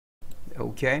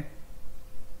Okay?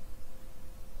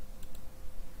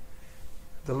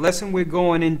 The lesson we're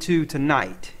going into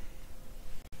tonight,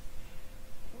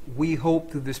 we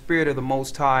hope through the Spirit of the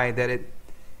Most High that it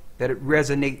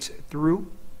resonates through.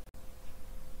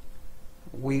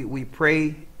 We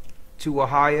pray to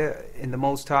Ahayah and the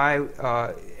Most High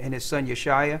and his son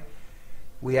Yeshaya.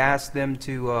 We ask them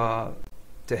to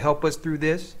help us through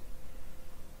this,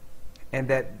 and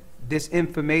that this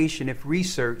information, if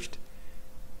researched,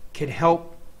 can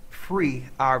help free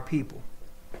our people.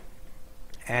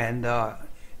 And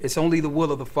it's only the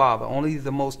will of the Father, only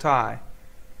the Most High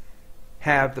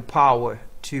have the power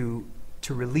to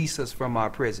release us from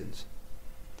our prisons.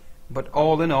 But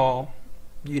all in all,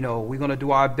 we're going to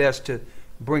do our best to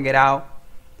bring it out,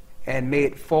 and may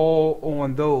it fall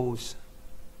on those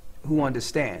who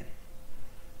understand.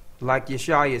 Like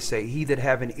Yeshaya say, he that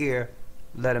have an ear,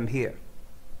 let him hear.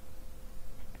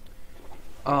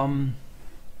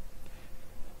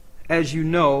 As you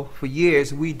know, for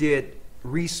years we did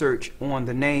research on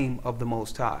the name of the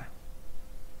Most High.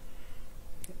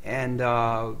 And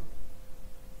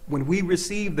when we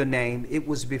received the name, it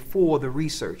was before the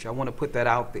research. I want to put that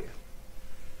out there.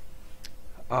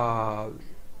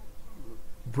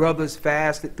 Brothers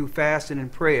fasted through fasting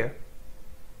and prayer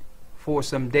for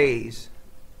some days.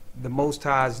 The Most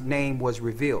High's name was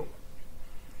revealed.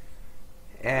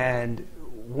 And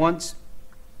once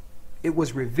it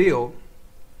was revealed,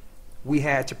 we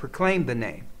had to proclaim the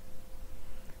name.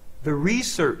 The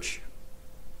research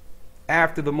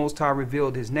after the Most High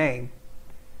revealed his name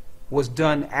was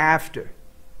done after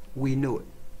we knew it.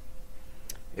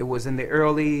 It was in the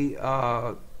early,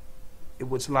 it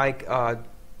was like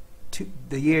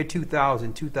the year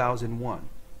 2000, 2001.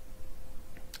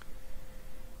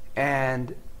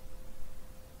 And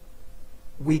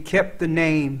we kept the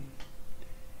name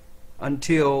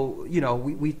until,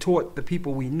 we taught the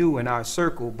people we knew in our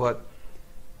circle, but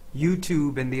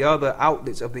YouTube and the other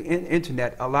outlets of the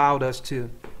internet allowed us to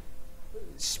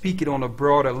speak it on a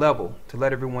broader level to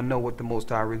let everyone know what the Most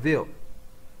High revealed.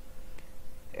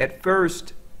 At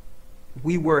first,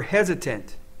 we were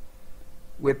hesitant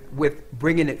with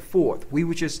bringing it forth. We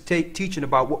were just teaching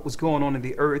about what was going on in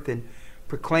the earth and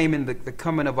proclaiming the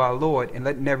coming of our Lord and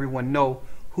letting everyone know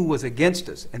who was against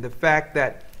us, and the fact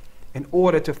that in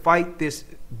order to fight this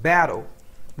battle,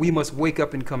 we must wake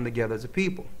up and come together as a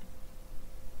people.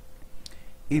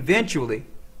 Eventually,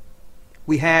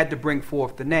 we had to bring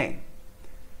forth the name.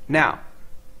 Now,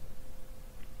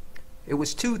 it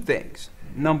was two things.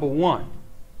 Number one,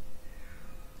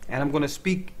 and I'm going to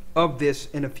speak of this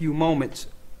in a few moments,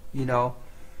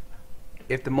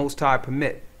 if the Most High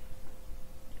permit.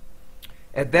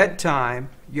 At that time,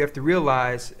 you have to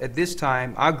realize, at this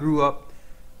time, I grew up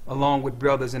along with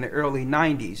brothers in the early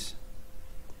 90s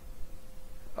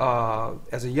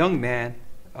as a young man,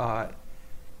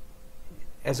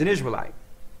 as an Israelite,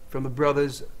 from the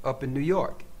brothers up in New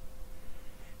York.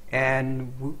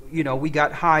 And we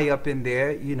got high up in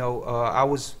there. I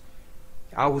was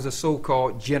a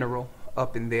so-called general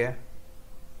up in there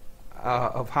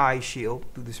of high shield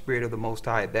through the Spirit of the Most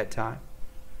High at that time.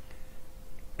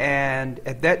 And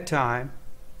at that time,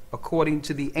 according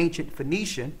to the ancient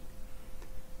Phoenician,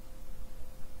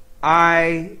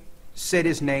 I said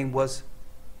his name was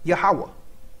Yahweh.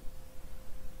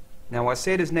 Now, I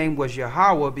said his name was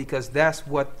Yahweh because that's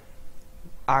what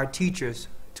our teachers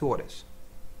taught us.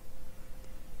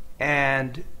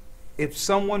 And if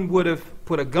someone would have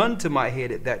put a gun to my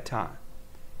head at that time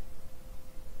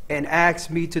and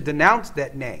asked me to denounce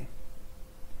that name,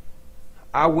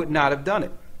 I would not have done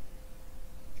it,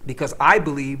 because I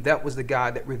believe that was the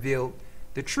God that revealed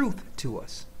the truth to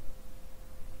us.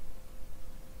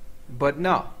 But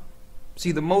no.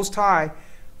 See, the Most High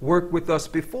worked with us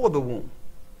before the womb.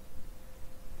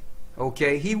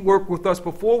 Okay? He worked with us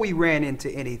before we ran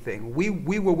into anything.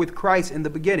 We were with Christ in the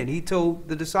beginning. He told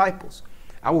the disciples,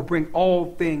 I will bring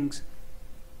all things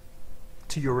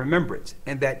to your remembrance,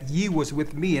 and that ye was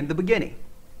with me in the beginning.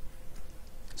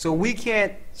 So we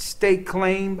can't stake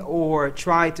claim or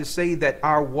try to say that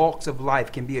our walks of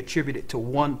life can be attributed to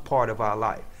one part of our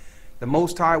life. The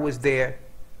Most High was there.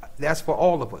 That's for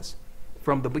all of us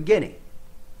from the beginning.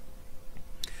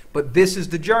 But this is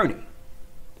the journey.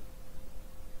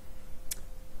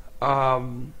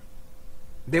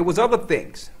 There was other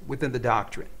things within the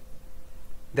doctrine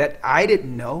that I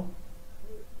didn't know.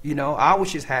 I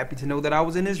was just happy to know that I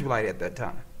was an Israelite at that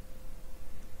time.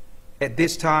 At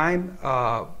this time,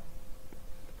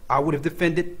 I would have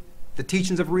defended the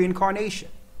teachings of reincarnation.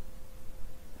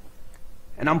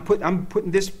 And I'm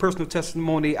putting this personal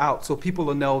testimony out so people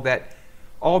will know that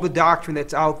all the doctrine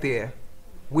that's out there,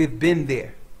 we've been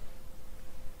there.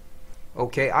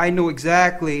 Okay, I know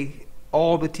exactly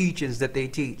all the teachings that they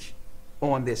teach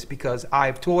on this because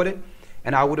I've taught it,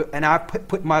 and I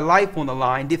put my life on the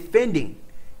line defending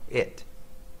it.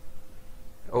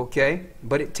 Okay,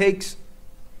 but it takes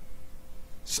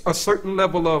a certain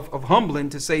level of humbling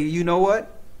to say, you know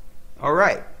what? All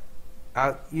right,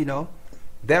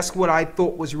 that's what I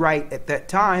thought was right at that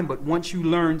time. But once you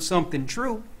learn something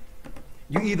true,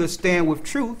 you either stand with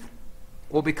truth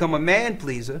or become a man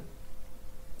pleaser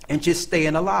and just stay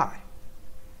in a lie.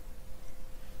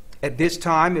 At this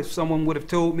time, if someone would have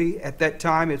told me, at that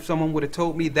time, if someone would have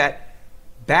told me that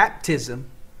baptism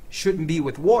shouldn't be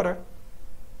with water,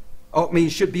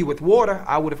 should be with water,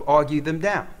 I would have argued them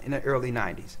down in the early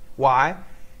 90s. Why?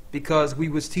 Because we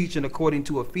was teaching according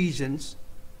to Ephesians,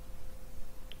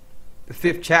 the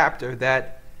 5th chapter,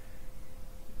 that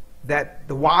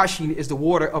the washing is the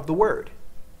water of the word.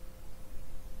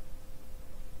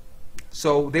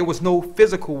 So there was no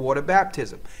physical water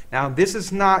baptism. Now, this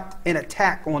is not an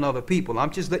attack on other people.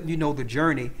 I'm just letting you know the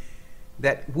journey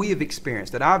that we have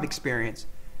experienced, that I've experienced,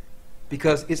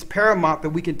 because it's paramount that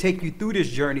we can take you through this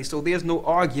journey so there's no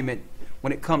argument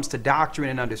when it comes to doctrine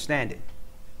and understanding.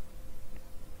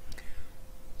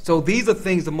 So these are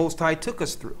things the Most High took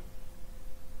us through.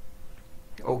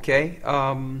 Okay?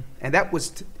 And that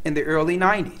was in the early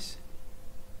 90s.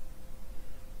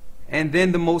 And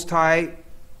then the Most High,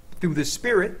 through the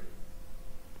Spirit,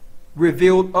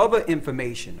 revealed other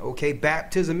information. Okay,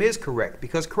 baptism is correct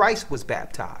because Christ was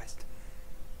baptized.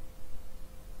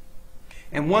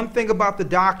 And one thing about the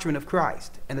doctrine of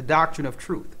Christ and the doctrine of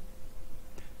truth,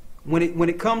 when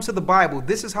it comes to the Bible,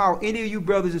 this is how any of you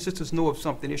brothers and sisters know if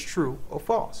something is true or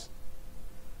false.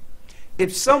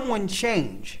 If someone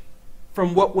changed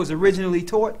from what was originally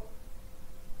taught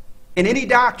in any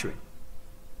doctrine,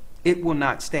 it will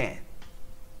not stand.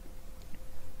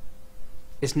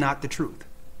 It's not the truth.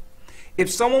 If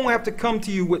someone will have to come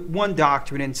to you with one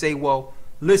doctrine and say, well,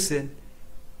 listen,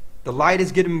 the light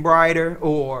is getting brighter,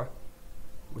 or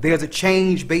there's a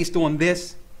change based on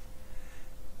this,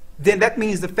 then that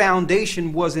means the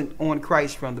foundation wasn't on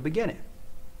Christ from the beginning.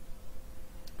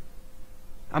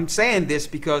 I'm saying this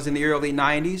because in the early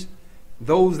 90s,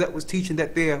 those that was teaching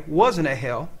that there wasn't a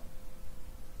hell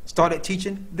started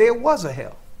teaching there was a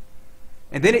hell.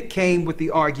 And then it came with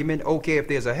the argument, okay, if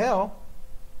there's a hell,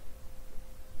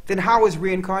 then how is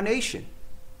reincarnation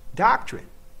doctrine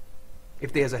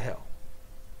if there's a hell?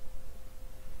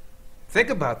 Think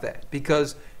about that,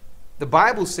 because the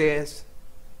Bible says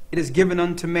it is given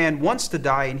unto man once to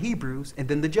die in Hebrews, and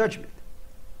then the judgment.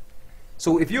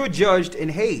 So if you're judged in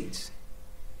Hades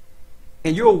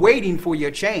and you're waiting for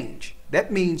your change,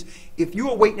 that means if you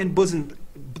are waiting in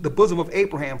the bosom of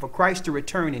Abraham for Christ to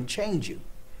return and change you,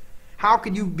 how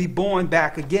can you be born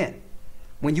back again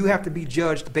when you have to be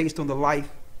judged based on the life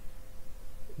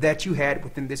that you had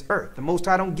within this earth? The Most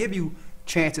High don't give you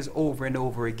chances over and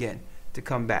over again to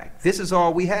come back. This is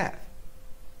all we have.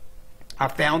 I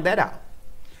found that out.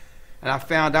 And I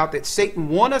found out that Satan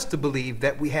wants us to believe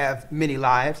that we have many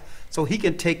lives so he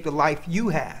can take the life you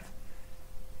have.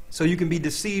 So you can be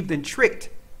deceived and tricked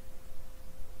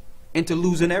into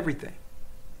losing everything.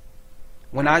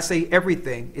 When I say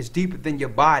everything, it's deeper than your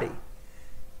body.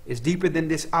 It's deeper than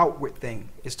this outward thing.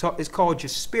 It's called your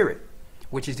spirit,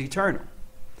 which is eternal.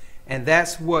 And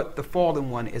that's what the fallen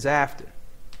one is after.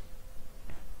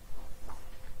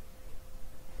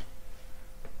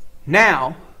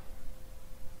 Now,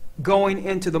 going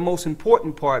into the most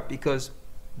important part, because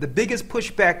the biggest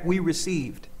pushback we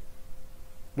received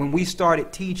when we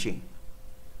started teaching,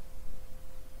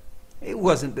 it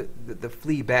wasn't the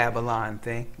flee Babylon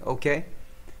thing, okay?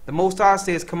 The Most High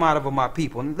says, come out of my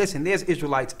people. And listen, there's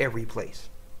Israelites every place.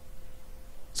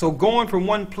 So going from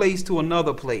one place to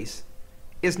another place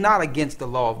is not against the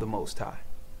law of the Most High.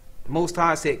 The Most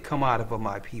High said, come out of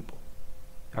my people.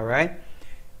 All right?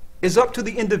 It's up to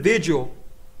the individual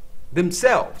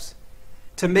themselves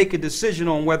to make a decision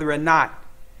on whether or not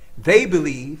they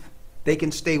believe they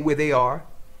can stay where they are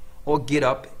or get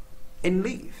up and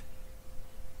leave.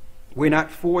 We're not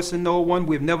forcing no one.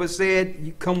 We've never said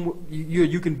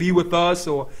you can be with us,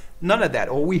 or none of that.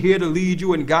 Or we're here to lead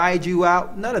you and guide you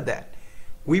out. None of that.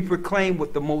 We proclaim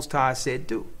what the Most High said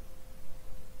do.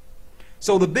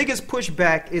 So the biggest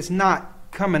pushback is not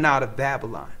coming out of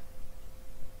Babylon.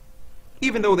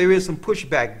 Even though there is some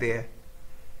pushback there,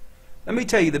 let me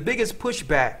tell you, the biggest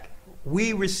pushback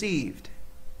we received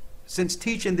since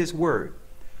teaching this word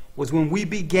was when we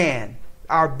began,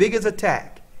 our biggest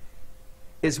attack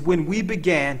is when we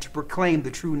began to proclaim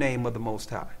the true name of the Most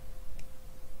High.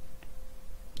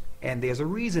 And there's a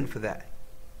reason for that.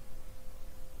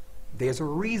 There's a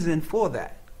reason for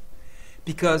that.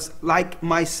 Because like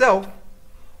myself,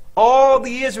 all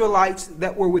the Israelites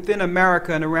that were within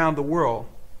America and around the world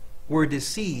were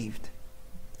deceived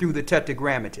through the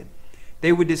Tetragrammaton.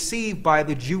 They were deceived by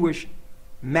the Jewish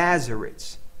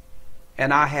Masoretes,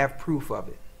 and I have proof of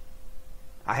it.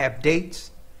 I have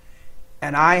dates,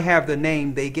 and I have the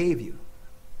name they gave you.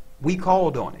 We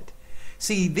called on it.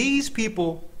 See, these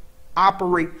people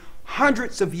operate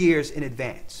hundreds of years in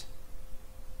advance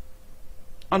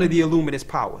under the Illuminist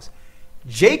powers.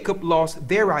 Jacob lost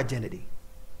their identity.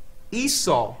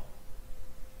 Esau,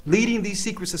 leading these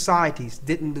secret societies,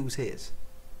 didn't lose his.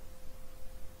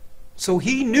 So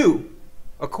he knew,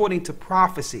 according to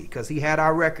prophecy, because he had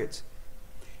our records,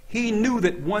 he knew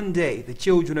that one day the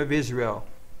children of Israel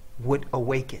would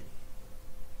awaken.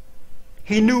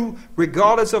 He knew,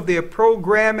 regardless of their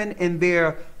programming and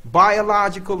their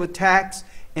biological attacks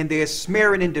and their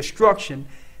smearing and destruction,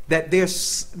 that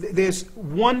there's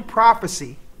one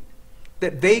prophecy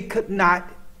that they could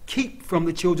not keep from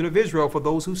the children of Israel for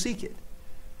those who seek it.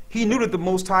 He knew that the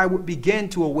Most High would begin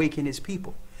to awaken his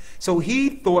people. So he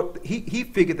thought, he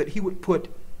figured that he would put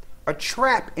a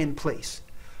trap in place,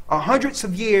 hundreds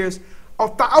of years, or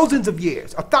thousands of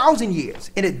years, 1,000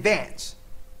 years in advance,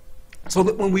 so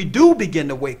that when we do begin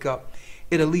to wake up,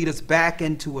 it'll lead us back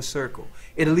into a circle.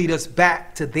 It'll lead us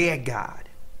back to their God.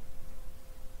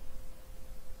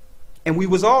 And we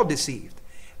was all deceived,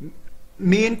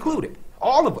 me included,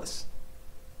 all of us.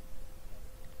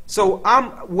 So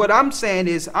what I'm saying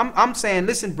is, I'm saying,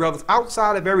 listen, brothers,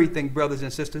 outside of everything, brothers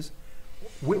and sisters,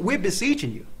 we're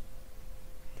beseeching you.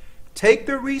 Take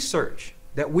the research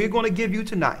that we're going to give you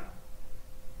tonight.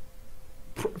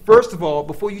 First of all,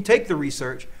 before you take the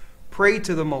research, pray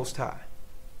to the Most High.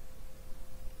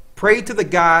 Pray to the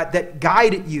God that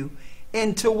guided you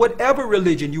into whatever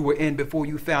religion you were in before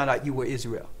you found out you were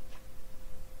Israel.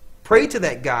 Pray to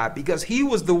that God, because he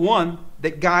was the one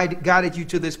that guided you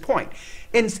to this point.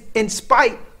 In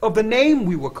spite of the name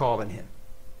we were calling him.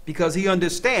 Because he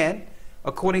understand,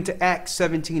 according to Acts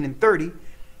 17 and 30,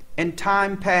 in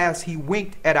time past he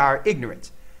winked at our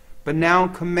ignorance, but now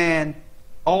command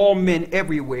all men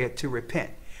everywhere to repent.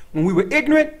 When we were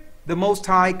ignorant, the Most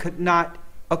High could not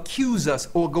accuse us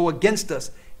or go against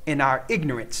us in our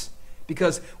ignorance,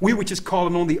 because we were just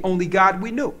calling on the only God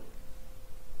we knew.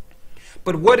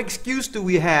 But what excuse do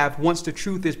we have once the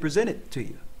truth is presented to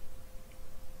you?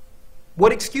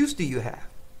 What excuse do you have?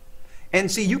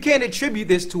 And see, you can't attribute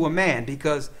this to a man,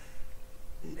 because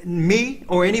me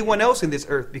or anyone else in this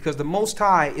earth, because the Most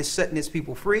High is setting his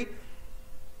people free,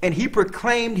 and he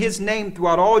proclaimed his name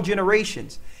throughout all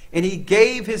generations, and he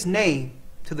gave his name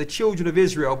to the children of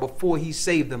Israel before he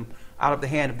saved them out of the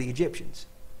hand of the Egyptians.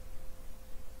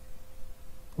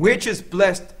 We're just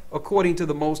blessed according to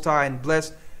the Most High, and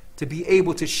blessed to be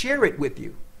able to share it with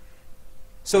you,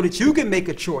 so that you can make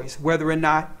a choice whether or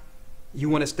not you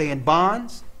want to stay in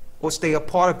bonds, or stay a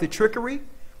part of the trickery,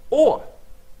 or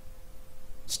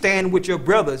stand with your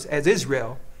brothers as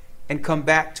Israel and come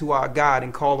back to our God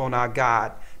and call on our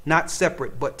God, not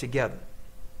separate but together.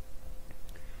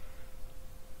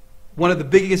 One of the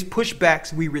biggest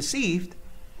pushbacks we received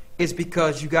is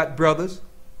because you got brothers,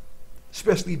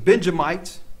 especially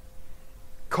Benjamites,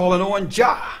 calling on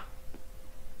Jah.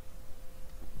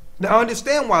 Now, I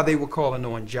understand why they were calling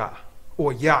on Jah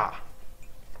or Yah.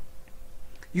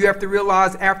 You have to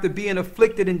realize, after being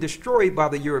afflicted and destroyed by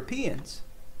the Europeans,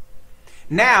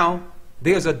 now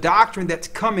there's a doctrine that's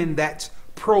coming that's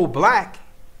pro-black.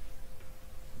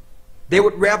 They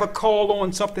would rather call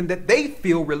on something that they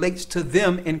feel relates to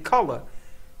them in color,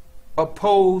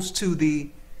 opposed to the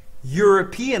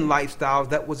European lifestyles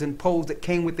that was imposed, that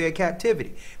came with their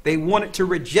captivity. They wanted to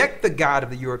reject the God of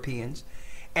the Europeans.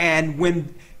 And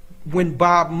when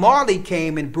Bob Marley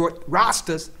came and brought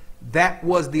Rastas, that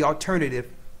was the alternative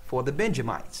for the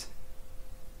Benjamites.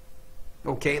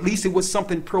 Okay, at least it was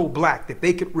something pro-black, that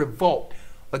they could revolt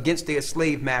against their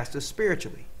slave masters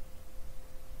spiritually.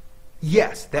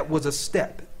 Yes, that was a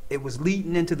step. It was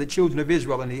leading into the children of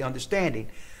Israel and the understanding.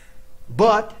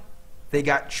 But they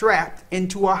got trapped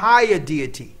into a higher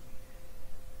deity.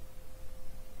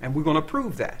 And we're going to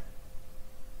prove that.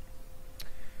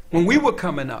 When we were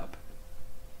coming up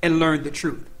and learned the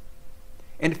truth,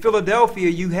 in Philadelphia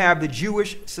you have the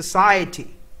Jewish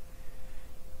Society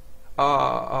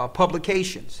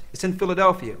publications. It's in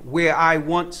Philadelphia, where I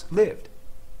once lived.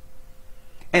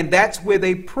 And that's where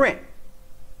they print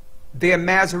their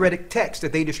Masoretic text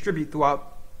that they distribute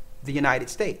throughout the United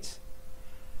States.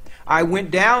 I went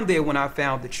down there when I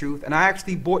found the truth, and I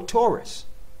actually bought Torahs.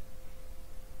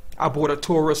 I bought a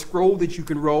Torah scroll that you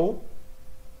can roll.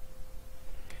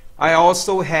 I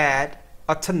also had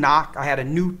a Tanakh. I had a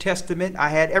New Testament. I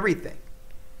had everything.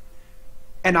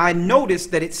 and I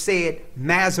noticed that it said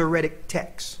Masoretic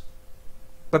text.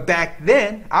 But back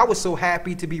then, I was so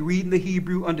happy to be reading the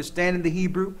Hebrew, understanding the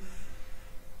Hebrew.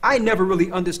 I never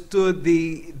really understood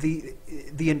the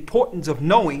importance of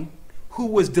knowing who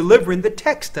was delivering the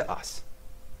text to us.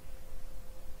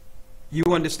 You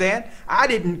understand? I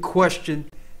didn't question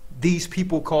these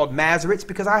people called Masoretes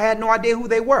because I had no idea who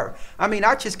they were. I mean,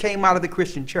 I just came out of the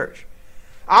Christian church.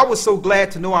 I was so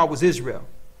glad to know I was Israel.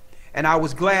 And I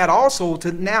was glad also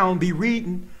to now be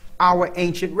reading our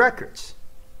ancient records,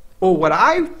 or what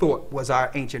I thought was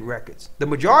our ancient records. The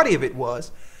majority of it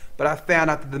was, but I found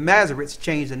out that the Masoretes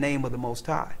changed the name of the Most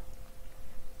High.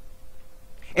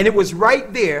 And it was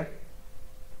right there,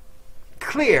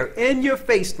 clear, in your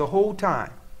face the whole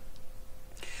time.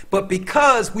 But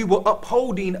because we were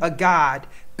upholding a God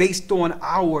based on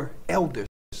our elders,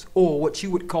 or what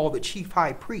you would call the chief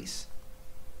high priest,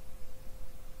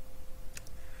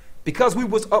 because we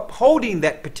was upholding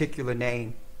that particular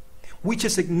name, we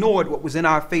just ignored what was in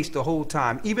our face the whole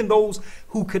time. Even those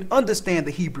who could understand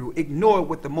the Hebrew ignored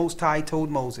what the Most High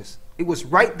told Moses. It was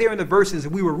right there in the verses,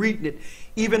 and we were reading it.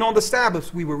 Even on the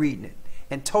Sabbaths we were reading it,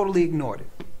 and totally ignored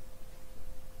it.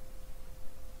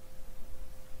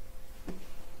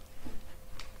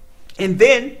 And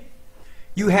then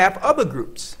you have other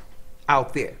groups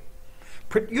out there.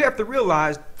 You have to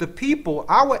realize the people,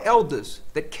 our elders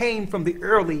that came from the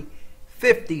early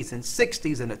 50s and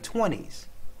 60s and the 20s,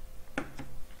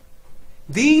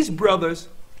 these brothers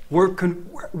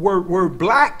were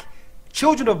black,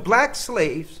 children of black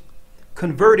slaves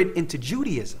converted into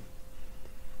Judaism.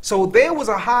 So there was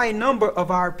a high number of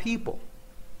our people,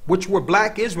 which were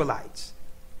black Israelites,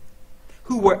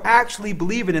 who were actually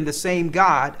believing in the same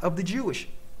God of the Jewish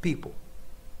people,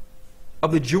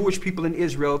 of the Jewish people in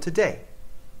Israel today.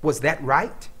 Was that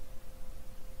right?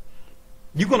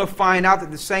 You're going to find out that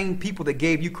the same people that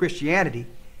gave you Christianity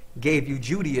gave you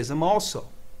Judaism also.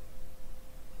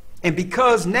 And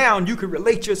because now you can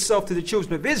relate yourself to the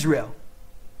children of Israel,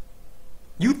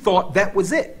 you thought that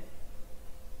was it.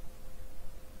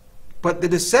 But the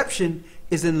deception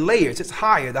is in layers. It's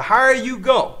higher. The higher you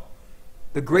go,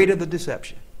 the greater the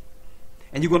deception.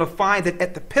 And you're going to find that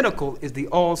at the pinnacle is the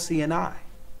all-seeing eye.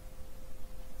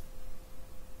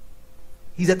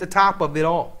 He's at the top of it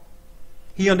all.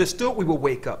 He understood we would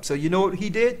wake up. So you know what he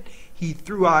did? He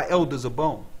threw our elders a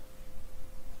bone.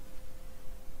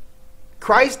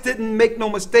 Christ didn't make no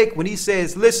mistake when he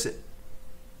says, listen,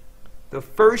 the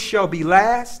first shall be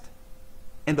last,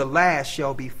 and the last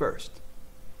shall be first.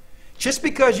 Just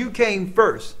because you came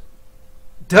first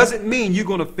doesn't mean you're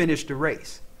going to finish the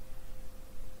race.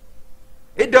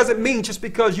 It doesn't mean just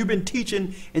because you've been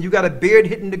teaching and you got a beard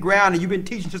hitting the ground and you've been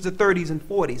teaching since the 30s and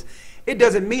 40s. It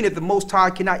doesn't mean that the Most High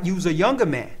cannot use a younger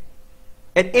man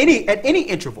at any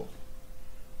interval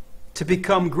to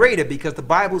become greater, because the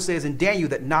Bible says in Daniel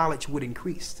that knowledge would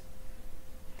increase.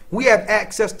 We have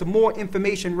access to more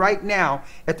information right now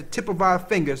at the tip of our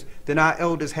fingers than our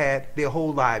elders had their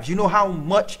whole lives. You know how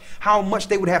much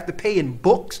they would have to pay in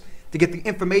books to get the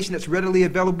information that's readily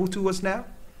available to us now?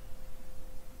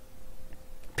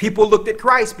 People looked at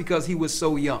Christ because he was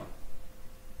so young.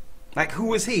 Like,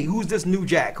 who is he? Who's this new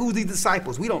Jack? Who's these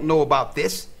disciples? We don't know about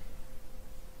this.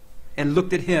 And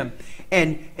looked at him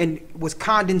and was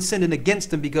condescending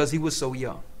against him because he was so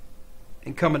young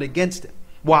and coming against him.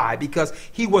 Why? Because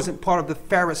he wasn't part of the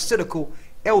Pharisaical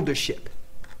eldership.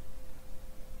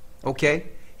 Okay?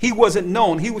 He wasn't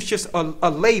known. He was just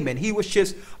a layman. He was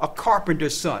just a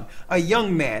carpenter's son, a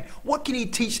young man. What can he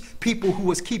teach people who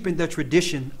was keeping the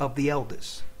tradition of the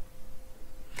elders?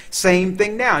 Same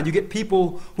thing now. You get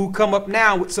people who come up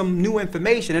now with some new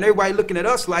information, and everybody looking at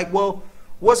us like, well,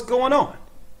 what's going on?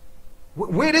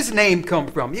 Where does this name come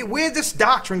from? Where's this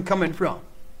doctrine coming from?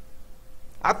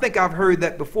 I think I've heard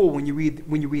that before when you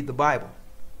read the Bible.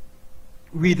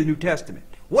 Read the New Testament.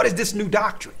 What is this new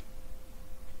doctrine?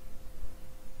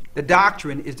 The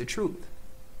doctrine is the truth.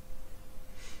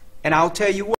 And I'll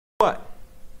tell you what.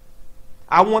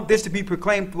 I want this to be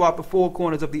proclaimed throughout the four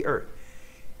corners of the earth.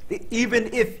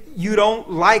 Even if you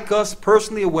don't like us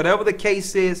personally or whatever the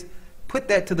case is, put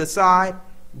that to the side.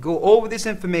 Go over this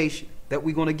information that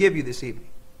we're going to give you this evening.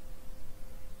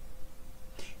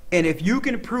 And if you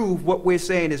can prove what we're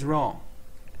saying is wrong,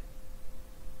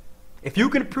 if you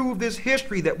can prove this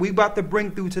history that we're about to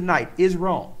bring through tonight is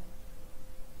wrong,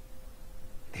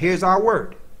 here's our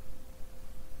word.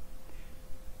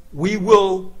 We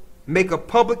will make a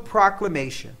public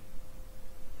proclamation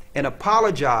and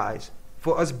apologize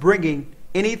for us bringing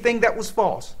anything that was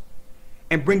false,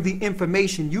 and bring the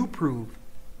information you prove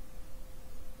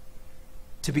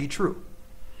to be true.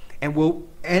 And we'll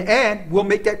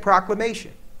make that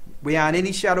proclamation. beyond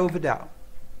any shadow of a doubt.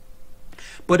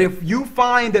 But if you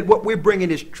find that what we're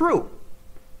bringing is true,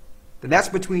 then that's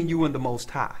between you and the Most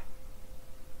High.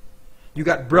 You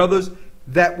got brothers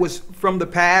that was from the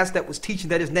past that was teaching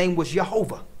that his name was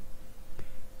Jehovah.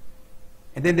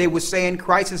 And then they were saying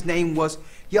Christ's name was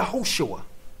Yehoshua.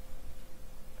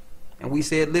 And we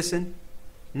said, listen,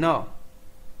 no.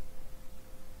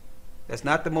 That's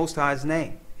not the Most High's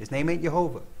name. His name ain't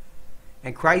Jehovah.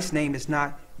 And Christ's name is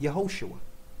not Yehoshua.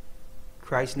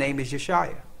 Christ's name is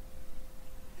Yeshua.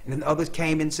 And then others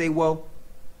came and say, well,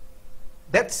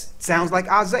 that sounds like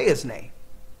Isaiah's name.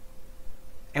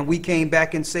 And we came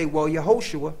back and say, well,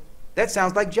 Yehoshua, that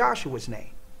sounds like Joshua's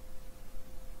name.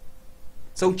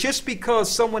 So just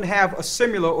because someone have a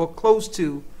similar or close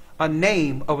to a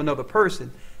name of another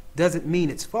person doesn't mean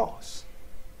it's false.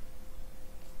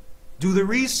 Do the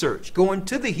research. Go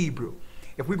into the Hebrew.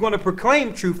 If we're going to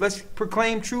proclaim truth, let's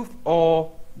proclaim truth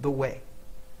all the way.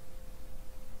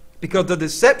 Because the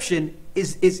deception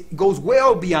goes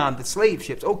well beyond the slave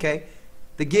ships. Okay,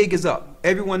 the gig is up.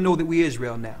 Everyone know that we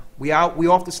Israel now. We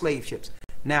off the slave ships.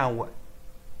 Now what?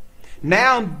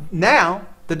 Now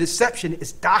the deception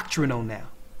is doctrinal now.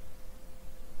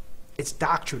 It's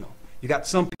doctrinal. You got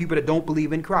some people that don't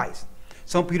believe in Christ.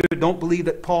 Some people that don't believe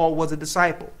that Paul was a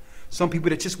disciple. Some people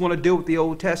that just want to deal with the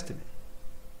Old Testament.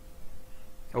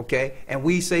 Okay? And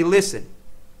we say, listen,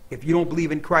 if you don't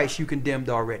believe in Christ, you're condemned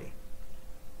already.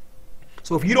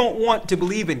 So if you don't want to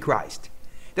believe in Christ,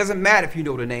 it doesn't matter if you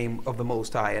know the name of the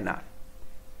Most High or not.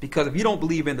 Because if you don't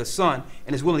believe in the Son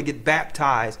and is willing to get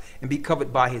baptized and be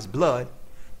covered by his blood,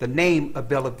 the name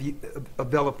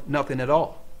availeth nothing at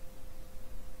all.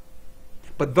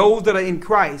 But those that are in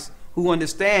Christ who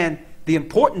understand the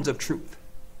importance of truth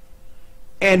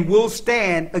and will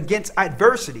stand against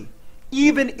adversity,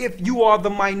 even if you are the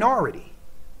minority,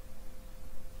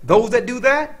 those that do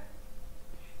that,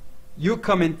 you're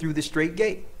coming through the straight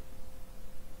gate.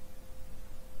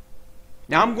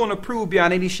 Now I'm going to prove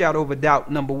beyond any shadow of a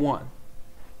doubt, number one.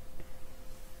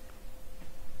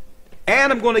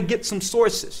 And I'm going to get some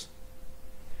sources.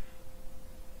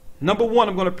 Number one,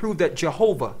 I'm going to prove that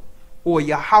Jehovah or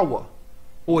Yahweh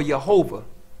or Jehovah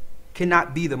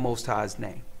cannot be the Most High's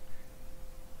name.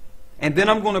 And then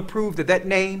I'm going to prove that that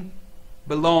name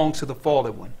belongs to the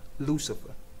fallen one,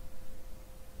 Lucifer.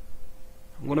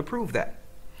 I'm going to prove that.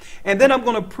 And then I'm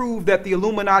going to prove that the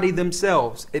Illuminati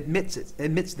themselves admits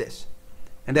this.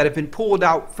 And that have been pulled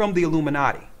out from the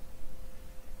Illuminati.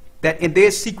 That in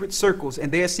their secret circles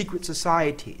and their secret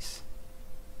societies,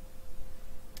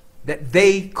 that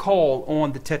they call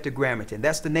on the Tetragrammaton.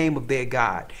 That's the name of their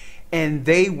God. And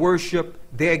they worship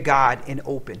their God in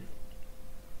open.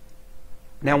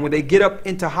 Now when they get up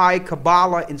into high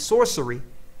Kabbalah and sorcery,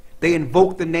 they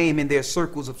invoke the name in their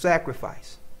circles of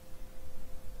sacrifice.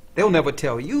 They'll never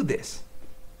tell you this.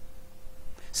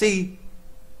 See,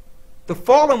 the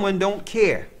fallen one don't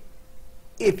care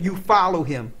if you follow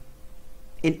him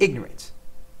in ignorance.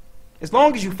 As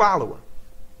long as you follow him.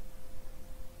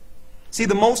 See,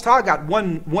 the Most High got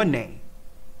one name.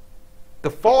 The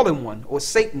fallen one, or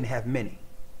Satan, have many.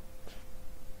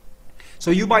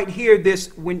 So you might hear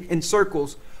this when in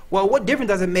circles. Well, what difference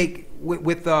does it make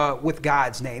with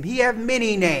God's name? He has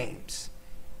many names.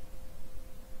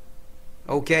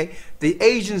 Okay? The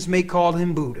Asians may call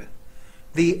him Buddha.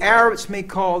 The Arabs may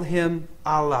call him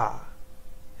Allah.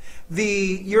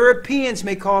 The Europeans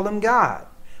may call him God.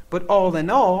 But all in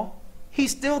all,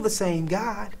 he's still the same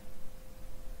God.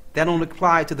 That don't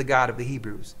apply to the God of the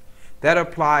Hebrews. That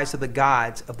applies to the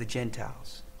gods of the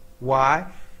Gentiles.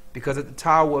 Why? Because at the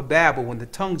Tower of Babel, when the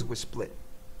tongues were split,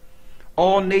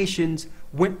 all nations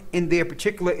went in their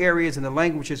particular areas and the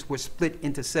languages were split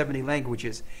into 70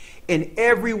 languages. In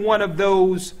every one of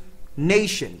those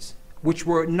nations, which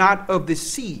were not of the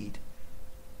seed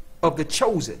of the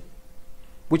chosen,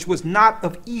 which was not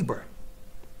of Eber,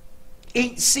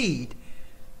 each seed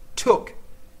took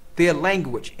their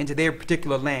language into their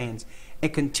particular lands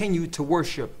and continued to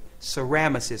worship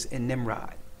Semiramis and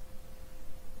Nimrod.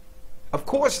 Of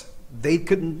course, they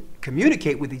couldn't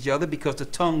communicate with each other because the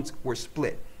tongues were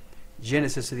split.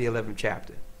 Genesis to the 11th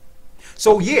chapter.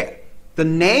 So yeah, the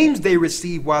names they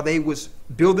received while they was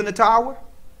building the tower,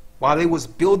 while they was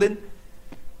building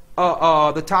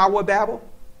the Tower of Babel,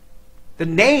 the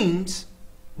names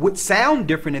would sound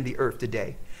different in the earth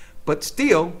today, but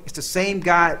still it's the same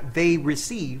God they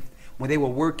received when they were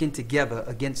working together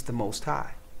against the Most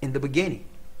High in the beginning,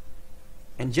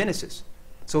 in Genesis.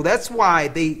 So that's why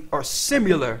they are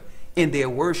similar in their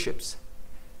worships,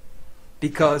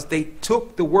 because they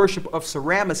took the worship of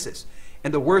Semiramis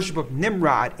and the worship of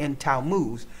Nimrod and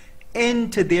Tammuz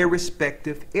into their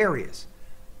respective areas.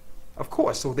 Of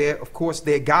course. So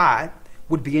their God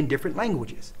would be in different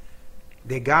languages.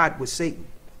 Their God was Satan.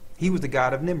 He was the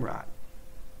God of Nimrod.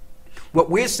 What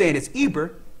we're saying is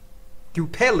Eber, through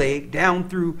Peleg, down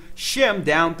through Shem,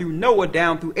 down through Noah,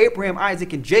 down through Abraham,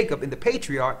 Isaac, and Jacob, and the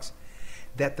patriarchs,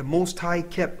 that the Most High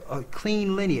kept a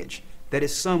clean lineage that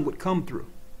his son would come through.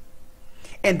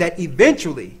 And that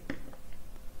eventually,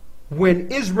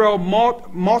 when Israel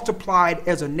multiplied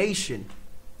as a nation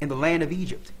in the land of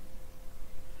Egypt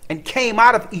and came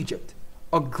out of Egypt,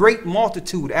 a great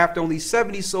multitude after only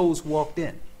 70 souls walked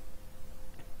in,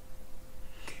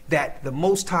 that the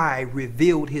Most High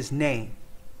revealed his name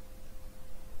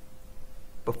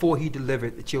before he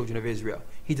delivered the children of Israel.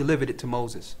 He delivered it to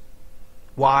Moses.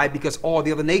 Why? Because all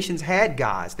the other nations had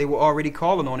gods they were already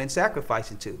calling on and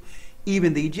sacrificing to,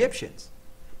 even the Egyptians.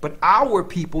 But our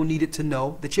people needed to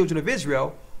know, the children of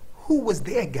Israel, who was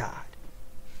their God.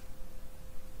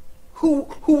 Who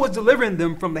was delivering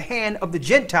them from the hand of the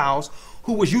Gentiles,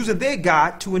 who was using their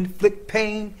God to inflict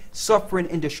pain, suffering,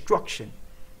 and destruction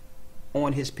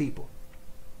on his people.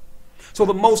 So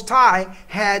the Most High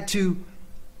had to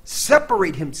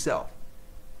separate himself.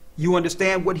 You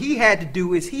understand? What he had to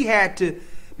do is he had to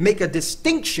make a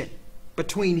distinction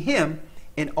between him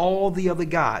and all the other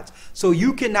gods. So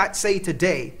you cannot say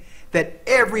today that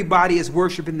everybody is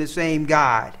worshiping the same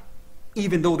God,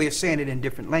 even though they're saying it in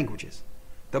different languages.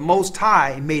 The Most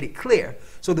High made it clear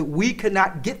so that we could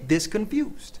not get this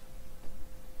confused.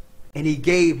 And he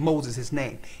gave Moses his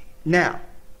name. Now,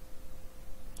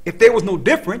 if there was no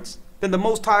difference, then the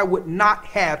Most High would not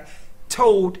have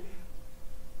told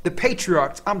the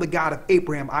patriarchs, I'm the God of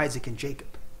Abraham, Isaac, and Jacob.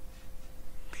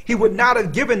 He would not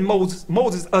have given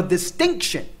Moses a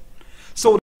distinction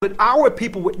so that our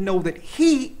people would know that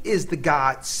he is the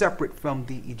God separate from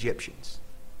the Egyptians.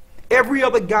 Every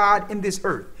other God in this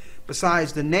earth,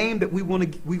 besides the name that we're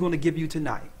going to give you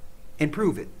tonight and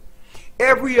prove it,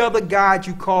 every other God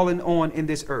you calling on in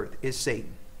this earth is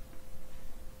Satan.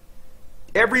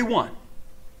 Every one.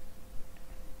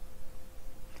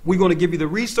 We're going to give you the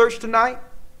research tonight,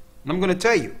 and I'm going to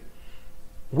tell you,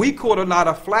 we caught a lot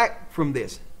of flack from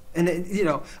this. And, you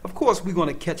know, of course we're going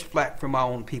to catch flack from our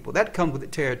own people. That comes with the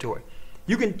territory.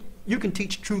 You can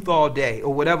teach truth all day,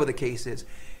 or whatever the case is.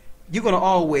 You're going to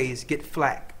always get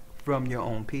flack from your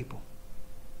own people.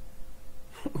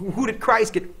 Who did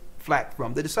Christ get flack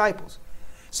from? The disciples.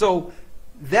 So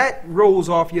that rolls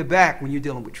off your back when you're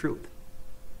dealing with truth.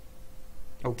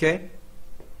 Okay?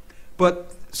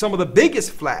 But some of the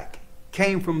biggest flack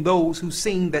came from those who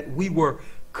seen that we were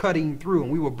cutting through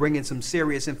and we were bringing some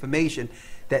serious information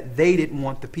that they didn't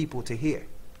want the people to hear.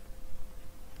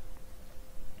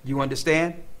 You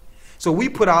understand? So we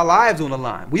put our lives on the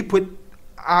line. We put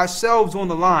ourselves on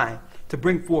the line to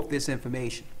bring forth this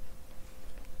information.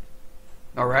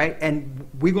 All right? And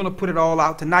we're going to put it all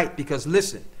out tonight because,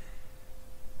 listen,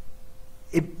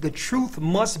 the truth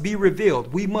must be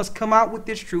revealed. We must come out with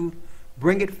this truth,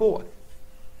 bring it forth,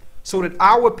 so that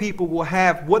our people will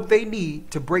have what they need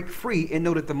to break free and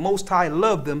know that the Most High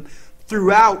loved them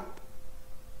throughout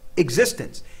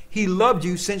existence. He loved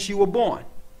you since you were born.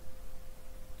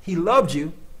 He loved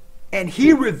you, and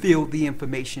he revealed the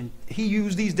information. He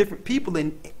used these different people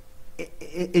in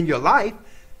your life,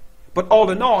 but all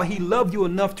in all, he loved you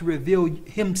enough to reveal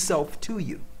himself to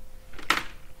you.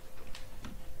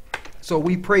 So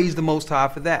we praise the Most High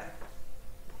for that.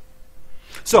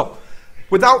 So,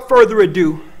 without further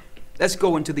ado, let's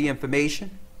go into the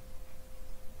information.